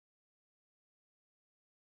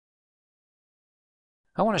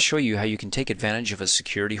I want to show you how you can take advantage of a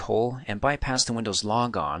security hole and bypass the Windows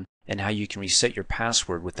logon, and how you can reset your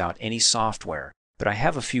password without any software. But I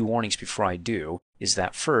have a few warnings before I do, is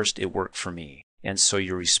that first, it worked for me. And so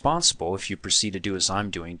you're responsible if you proceed to do as I'm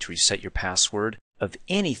doing to reset your password of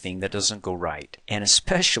anything that doesn't go right. And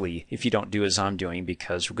especially if you don't do as I'm doing,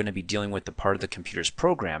 because we're going to be dealing with the part of the computer's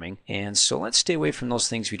programming. And so let's stay away from those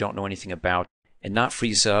things we don't know anything about and not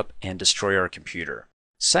freeze up and destroy our computer.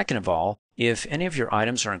 Second of all, if any of your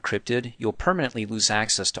items are encrypted, you'll permanently lose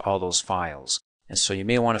access to all those files. And so you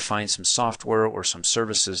may want to find some software or some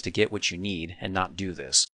services to get what you need and not do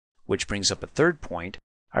this. Which brings up a third point.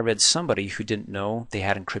 I read somebody who didn't know they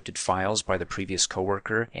had encrypted files by the previous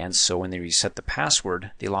coworker, and so when they reset the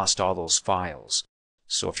password, they lost all those files.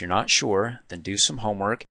 So if you're not sure, then do some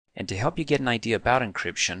homework, and to help you get an idea about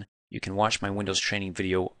encryption, you can watch my Windows training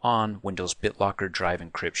video on Windows BitLocker Drive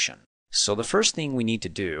encryption. So the first thing we need to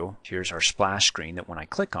do, here's our splash screen that when I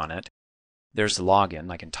click on it, there's the login.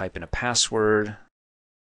 I can type in a password,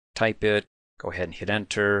 type it, go ahead and hit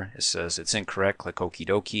enter. It says it's incorrect, click okie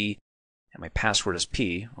dokie. And my password is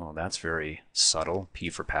P. Oh, that's very subtle, P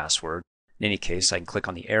for password. In any case, I can click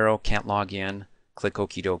on the arrow, can't log in, click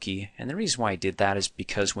okie dokie. And the reason why I did that is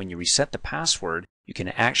because when you reset the password, you can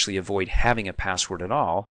actually avoid having a password at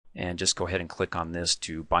all. And just go ahead and click on this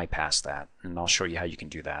to bypass that. And I'll show you how you can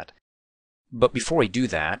do that. But before we do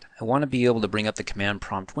that, I want to be able to bring up the command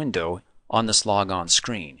prompt window on this logon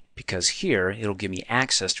screen, because here it'll give me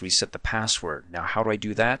access to reset the password. Now how do I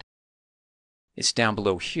do that? It's down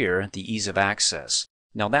below here, the ease of access.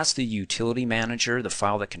 Now that's the utility manager, the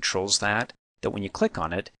file that controls that when you click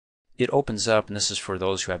on it, it opens up, and this is for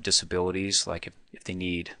those who have disabilities, like if they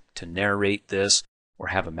need to narrate this or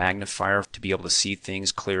have a magnifier to be able to see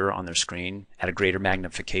things clearer on their screen at a greater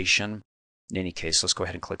magnification. In any case, let's go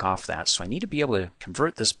ahead and click off that. So I need to be able to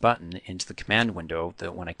convert this button into the command window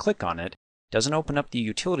that when I click on it, doesn't open up the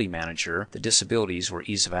utility manager, the disabilities or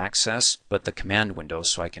ease of access, but the command window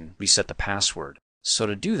so I can reset the password. So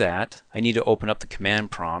to do that, I need to open up the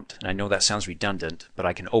command prompt, and I know that sounds redundant, but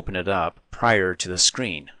I can open it up prior to the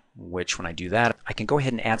screen, which when I do that, I can go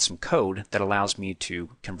ahead and add some code that allows me to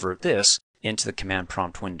convert this into the command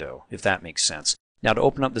prompt window, if that makes sense. Now to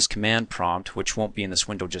open up this command prompt, which won't be in this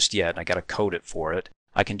window just yet, I got to code it for it.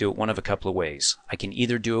 I can do it one of a couple of ways. I can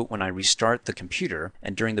either do it when I restart the computer,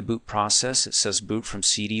 and during the boot process it says boot from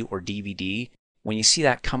CD or DVD. When you see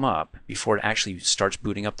that come up, before it actually starts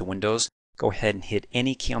booting up the Windows, go ahead and hit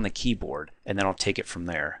any key on the keyboard, and then I'll take it from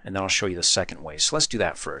there. And then I'll show you the second way. So let's do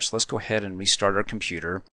that first. Let's go ahead and restart our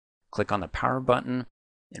computer. Click on the power button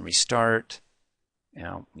and restart.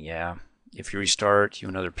 If you restart, you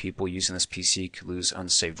and other people using this PC could lose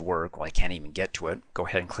unsaved work. Well, I can't even get to it. Go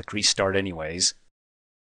ahead and click restart anyways.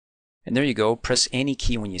 And there you go. Press any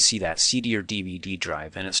key when you see that CD or DVD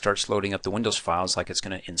drive, and it starts loading up the Windows files like it's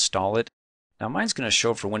going to install it. Now mine's going to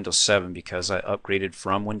show for Windows 7 because I upgraded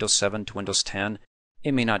from Windows 7 to Windows 10.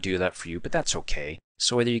 It may not do that for you, but that's okay.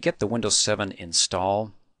 So whether you get the Windows 7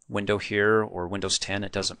 install window here or Windows 10,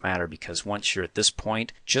 it doesn't matter, because once you're at this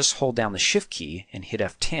point, just hold down the Shift key and hit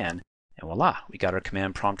F10, and voila, we got our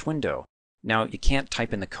command prompt window. Now you can't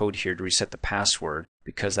type in the code here to reset the password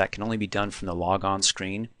because that can only be done from the logon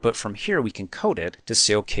screen, but from here we can code it to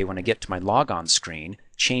say, okay, when I get to my logon screen,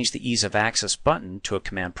 change the ease of access button to a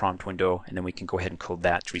command prompt window, and then we can go ahead and code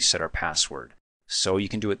that to reset our password. So you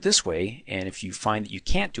can do it this way, and if you find that you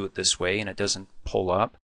can't do it this way and it doesn't pull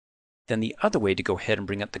up, then the other way to go ahead and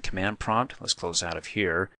bring up the command prompt, let's close out of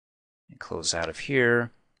here and close out of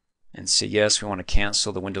here and say yes, we want to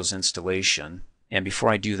cancel the Windows installation. And before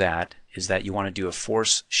I do that, is that you want to do a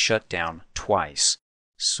force shutdown twice.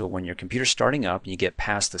 So when your computer's starting up and you get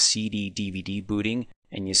past the CD, DVD booting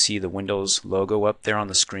and you see the Windows logo up there on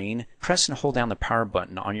the screen, press and hold down the power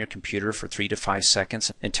button on your computer for 3 to 5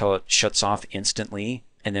 seconds until it shuts off instantly,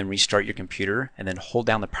 and then restart your computer, and then hold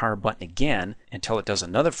down the power button again until it does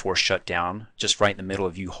another force shutdown just right in the middle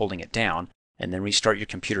of you holding it down, and then restart your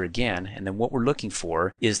computer again. And then what we're looking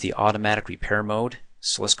for is the automatic repair mode.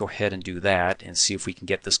 So let's go ahead and do that and see if we can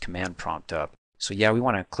get this command prompt up. So yeah, we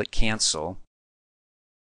want to click cancel.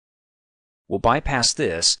 We'll bypass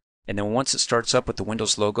this, and then once it starts up with the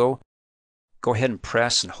Windows logo, go ahead and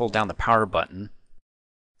press and hold down the power button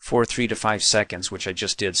for 3 to 5 seconds, which I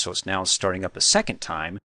just did, so it's now starting up a second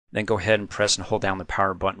time. Then go ahead and press and hold down the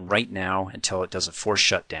power button right now until it does a force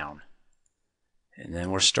shutdown. And then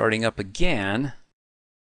we're starting up again.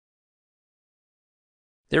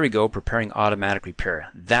 There we go, preparing automatic repair.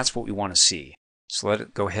 That's what we want to see. So let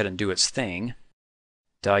it go ahead and do its thing.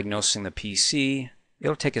 Diagnosing the PC.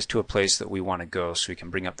 It'll take us to a place that we want to go so we can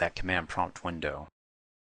bring up that command prompt window.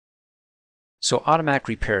 So automatic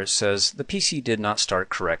repair says the PC did not start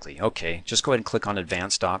correctly. Okay, just go ahead and click on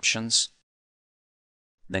Advanced Options.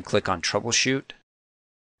 Then click on Troubleshoot.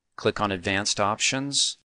 Click on Advanced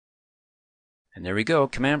Options. And there we go,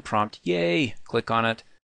 Command Prompt, yay! Click on it.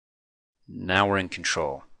 Now we're in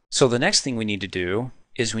control. So the next thing we need to do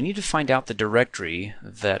is we need to find out the directory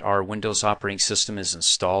that our Windows operating system is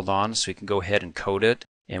installed on, so we can go ahead and code it.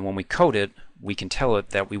 And when we code it, we can tell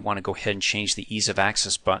it that we want to go ahead and change the Ease of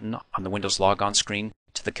Access button on the Windows logon screen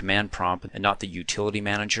to the command prompt and not the utility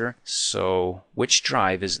manager. So which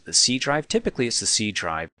drive? Is it the C drive? Typically it's the C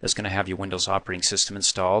drive that's going to have your Windows operating system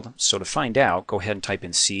installed. So to find out, go ahead and type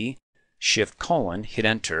in C, Shift:, hit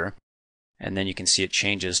enter, and then you can see it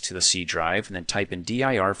changes to the C drive, and then type in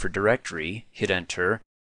dir for directory, hit enter,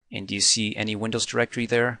 and do you see any Windows directory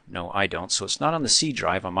there? No, I don't, so it's not on the C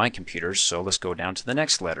drive on my computer, so let's go down to the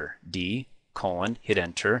next letter, D:, hit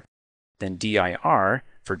enter, then dir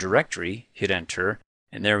for directory, hit enter,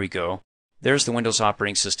 and there we go. There's the Windows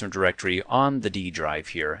operating system directory on the D drive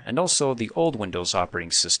here, and also the old Windows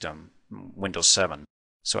operating system, Windows 7,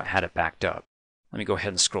 so I had it backed up. Let me go ahead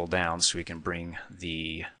and scroll down so we can bring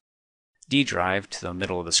the D drive to the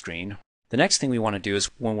middle of the screen. The next thing we want to do is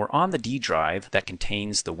when we're on the D drive that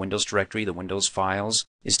contains the Windows directory, the Windows files,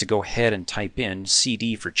 is to go ahead and type in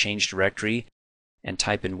CD for change directory and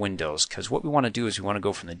type in Windows, because what we want to do is we want to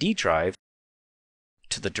go from the D drive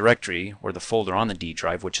to the directory or the folder on the D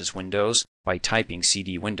drive, which is Windows, by typing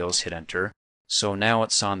CD Windows, hit enter. So now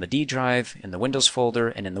it's on the D drive in the Windows folder,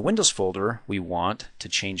 and in the Windows folder we want to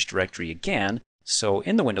change directory again. So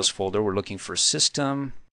in the Windows folder we're looking for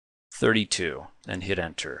System 32 and hit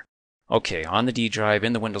enter. Okay, on the D drive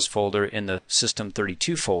in the Windows folder in the System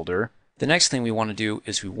 32 folder, the next thing we want to do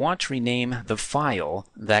is we want to rename the file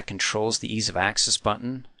that controls the Ease of Access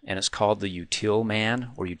button, and it's called the utilman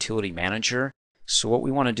or utility manager. So what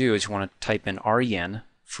we want to do is we want to type in ren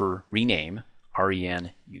for rename,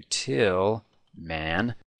 ren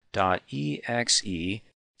utilman.exe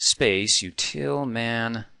space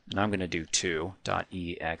utilman, and I'm going to do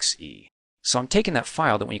 2.exe. So I'm taking that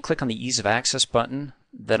file that when you click on the Ease of Access button,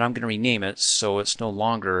 that I'm going to rename it so it's no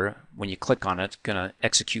longer, when you click on it, going to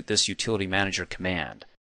execute this utility manager command.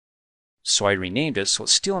 So I renamed it so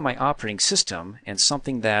it's still in my operating system and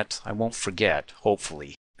something that I won't forget,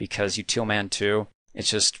 hopefully, because utilman 2, it's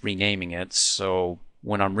just renaming it so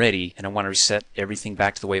when I'm ready and I want to reset everything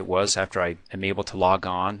back to the way it was after I am able to log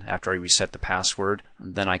on, after I reset the password,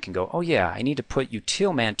 then I can go, oh yeah, I need to put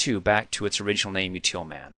utilman 2 back to its original name,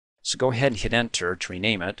 utilman. So go ahead and hit enter to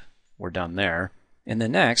rename it. We're done there. And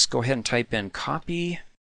then next, go ahead and type in copy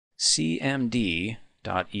cmd.exe,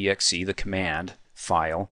 the command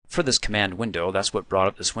file. For this command window, that's what brought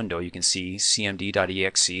up this window. You can see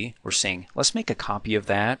cmd.exe. We're saying, let's make a copy of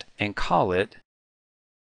that and call it.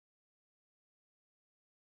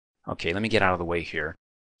 Okay, let me get out of the way here.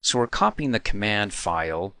 So we're copying the command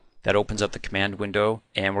file that opens up the command window,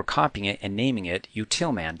 and we're copying it and naming it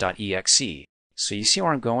utilman.exe. So you see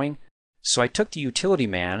where I'm going? So I took the utility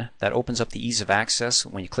man that opens up the Ease of Access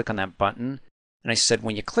when you click on that button, and I said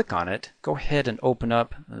when you click on it, go ahead and open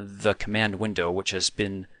up the command window which has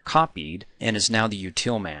been copied and is now the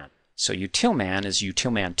utilman. So utilman is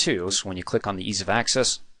utilman 2, so when you click on the Ease of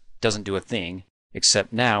Access, it doesn't do a thing,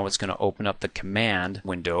 except now it's going to open up the command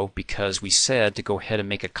window because we said to go ahead and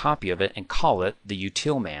make a copy of it and call it the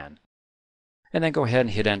utilman. And then go ahead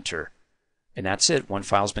and hit enter. And that's it. One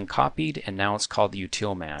file's been copied and now it's called the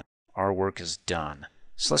utilman. Our work is done.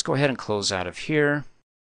 So let's go ahead and close out of here,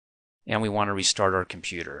 and we want to restart our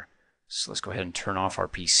computer. So let's go ahead and turn off our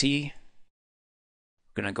PC.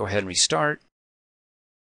 We're going to go ahead and restart.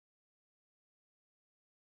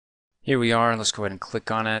 Here we are. Let's go ahead and click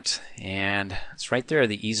on it, and it's right there,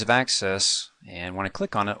 the Ease of Access, and when I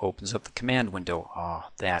click on it, it opens up the command window. Oh,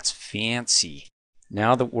 that's fancy.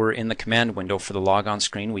 Now that we're in the command window for the logon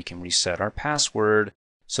screen, we can reset our password.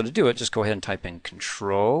 So to do it, just go ahead and type in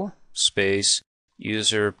control space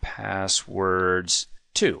user passwords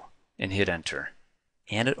 2 and hit enter.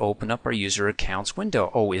 And it opened up our user accounts window.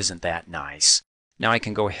 Oh, isn't that nice? Now I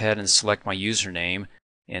can go ahead and select my username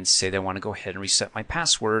and say that I want to go ahead and reset my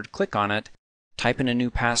password. Click on it, type in a new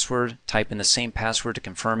password, type in the same password to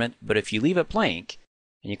confirm it. But if you leave it blank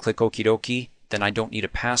and you click okie dokie, then I don't need a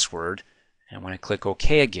password. And when I click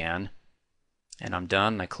OK again and I'm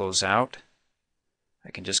done and I close out, I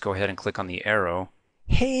can just go ahead and click on the arrow.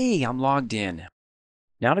 Hey, I'm logged in.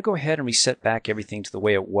 Now to go ahead and reset back everything to the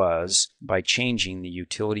way it was by changing the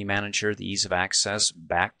utility manager, the Ease of Access,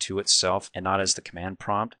 back to itself and not as the command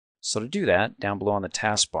prompt. So to do that, down below on the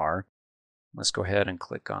taskbar, let's go ahead and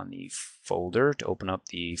click on the folder to open up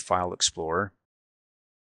the File Explorer.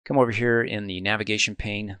 Come over here in the navigation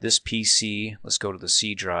pane, this PC, let's go to the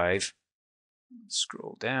C drive.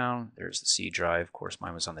 Scroll down, there's the C drive. Of course,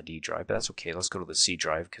 mine was on the D drive, but that's okay. Let's go to the C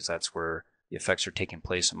drive because that's where the effects are taking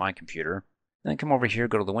place on my computer. Then come over here,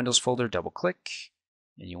 go to the Windows folder, double click,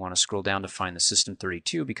 and you want to scroll down to find the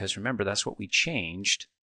System32 because remember, that's what we changed.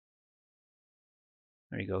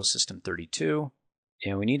 There you go, System32.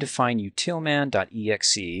 And we need to find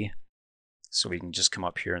utilman.exe. So we can just come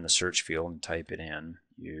up here in the search field and type it in,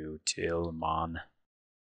 utilman.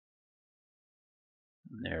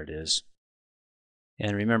 And there it is.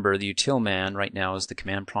 And remember, the utilman right now is the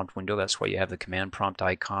command prompt window. That's why you have the command prompt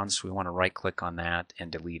icon. So we want to right click on that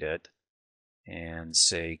and delete it. And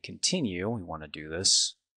say continue. We want to do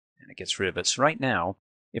this. And it gets rid of it. So right now,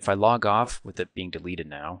 if I log off with it being deleted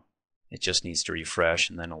now, it just needs to refresh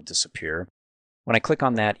and then it'll disappear. When I click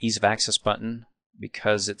on that ease of access button,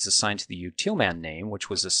 because it's assigned to the utilman name, which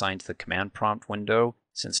was assigned to the command prompt window,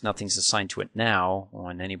 since nothing's assigned to it now,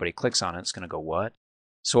 when anybody clicks on it, it's going to go what?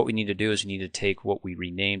 So what we need to do is we need to take what we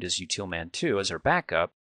renamed as utilman2 as our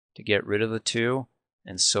backup to get rid of the 2.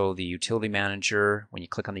 And so the utility manager, when you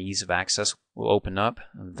click on the ease of access, will open up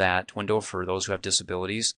that window for those who have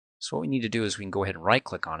disabilities. So what we need to do is we can go ahead and right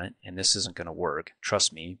click on it, and this isn't going to work,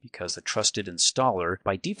 trust me, because the trusted installer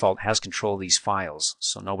by default has control of these files,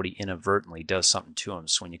 so nobody inadvertently does something to them.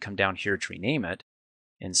 So when you come down here to rename it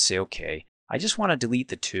and say, okay, I just want to delete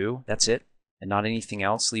the 2, that's it, and not anything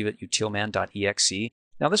else, leave it utilman.exe.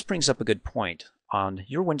 Now this brings up a good point. On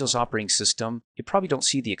your Windows operating system, you probably don't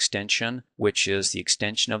see the extension, which is the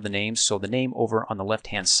extension of the name. So the name over on the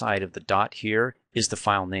left-hand side of the dot here is the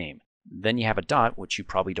file name. Then you have a dot, which you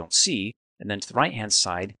probably don't see, and then to the right-hand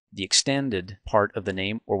side, the extended part of the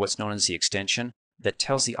name, or what's known as the extension, that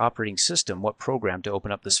tells the operating system what program to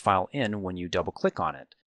open up this file in when you double-click on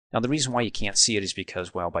it. Now the reason why you can't see it is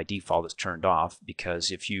because, well, by default it's turned off,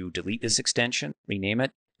 because if you delete this extension, rename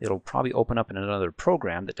it, it'll probably open up in another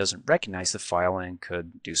program that doesn't recognize the file and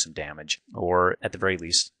could do some damage, or at the very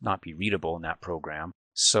least, not be readable in that program.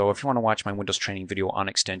 So if you want to watch my Windows training video on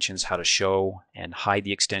extensions, how to show and hide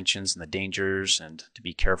the extensions and the dangers and to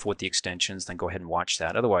be careful with the extensions, then go ahead and watch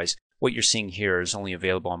that. Otherwise, what you're seeing here is only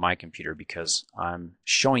available on my computer because I'm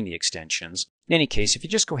showing the extensions. In any case, if you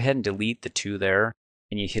just go ahead and delete the 2 there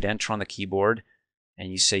and you hit enter on the keyboard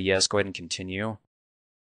and you say yes, go ahead and continue.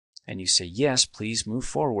 And you say yes, please move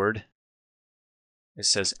forward. It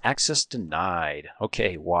says access denied.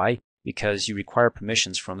 Okay, why? Because you require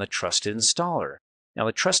permissions from the trusted installer. Now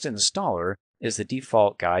the trusted installer is the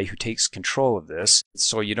default guy who takes control of this,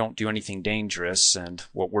 so you don't do anything dangerous and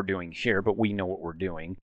what we're doing here, but we know what we're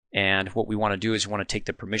doing. And what we want to do is we want to take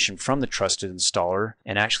the permission from the trusted installer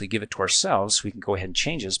and actually give it to ourselves so we can go ahead and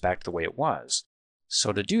change this back to the way it was.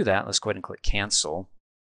 So to do that, let's go ahead and click cancel.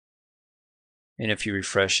 And if you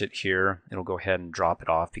refresh it here, it'll go ahead and drop it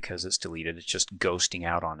off because it's deleted. It's just ghosting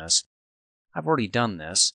out on us. I've already done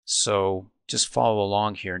this, so just follow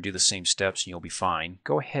along here and do the same steps and you'll be fine.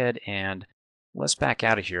 Go ahead and let's back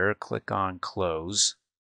out of here. Click on close.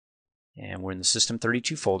 And we're in the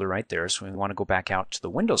System32 folder right there. So we want to go back out to the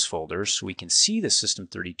Windows folder so we can see the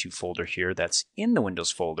System32 folder here that's in the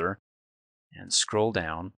Windows folder. And scroll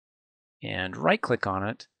down and right click on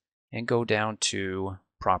it and go down to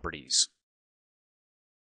Properties.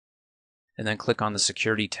 And then click on the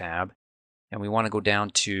Security tab. And we want to go down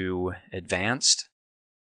to Advanced.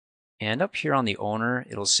 And up here on the owner,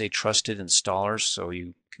 it'll say Trusted Installers, so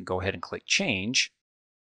you can go ahead and click Change.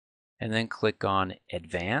 And then click on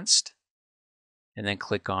Advanced. And then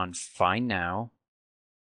click on Find Now.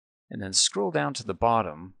 And then scroll down to the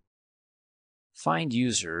bottom, Find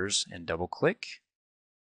Users, and double click.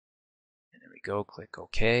 And there we go, click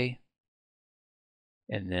OK.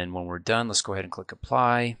 And then when we're done, let's go ahead and click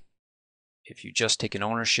Apply. If you just take an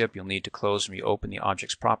ownership, you'll need to close and reopen the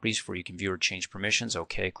object's properties where you can view or change permissions.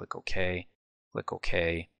 OK, click OK, click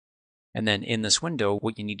OK. And then in this window,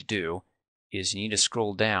 what you need to do is you need to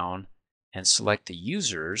scroll down and select the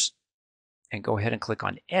users and go ahead and click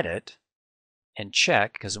on Edit and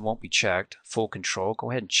check, because it won't be checked, Full Control. Go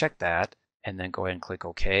ahead and check that and then go ahead and click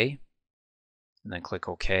OK. And then click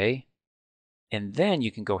OK. And then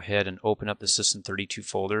you can go ahead and open up the System32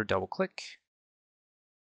 folder, double click.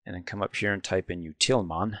 And then come up here and type in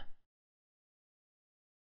utilman.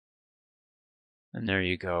 And there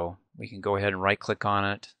you go. We can go ahead and right click on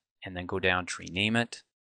it and then go down to rename it.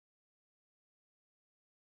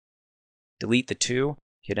 Delete the 2,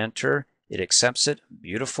 hit enter, it accepts it,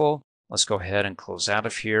 beautiful. Let's go ahead and close out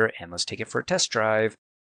of here and let's take it for a test drive.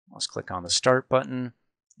 Let's click on the start button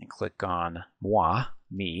and click on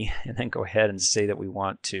me, and then go ahead and say that we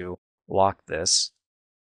want to lock this.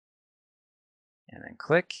 and then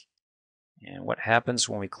click. And what happens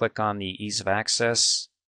when we click on the ease of access?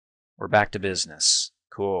 We're back to business.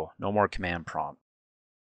 Cool, no more command prompt.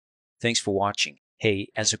 Thanks for watching. Hey,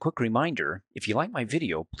 as a quick reminder, if you like my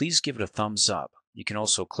video, please give it a thumbs up. You can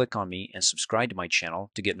also click on me and subscribe to my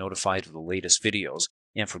channel to get notified of the latest videos.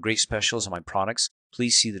 And for great specials on my products,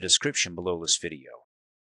 please see the description below this video.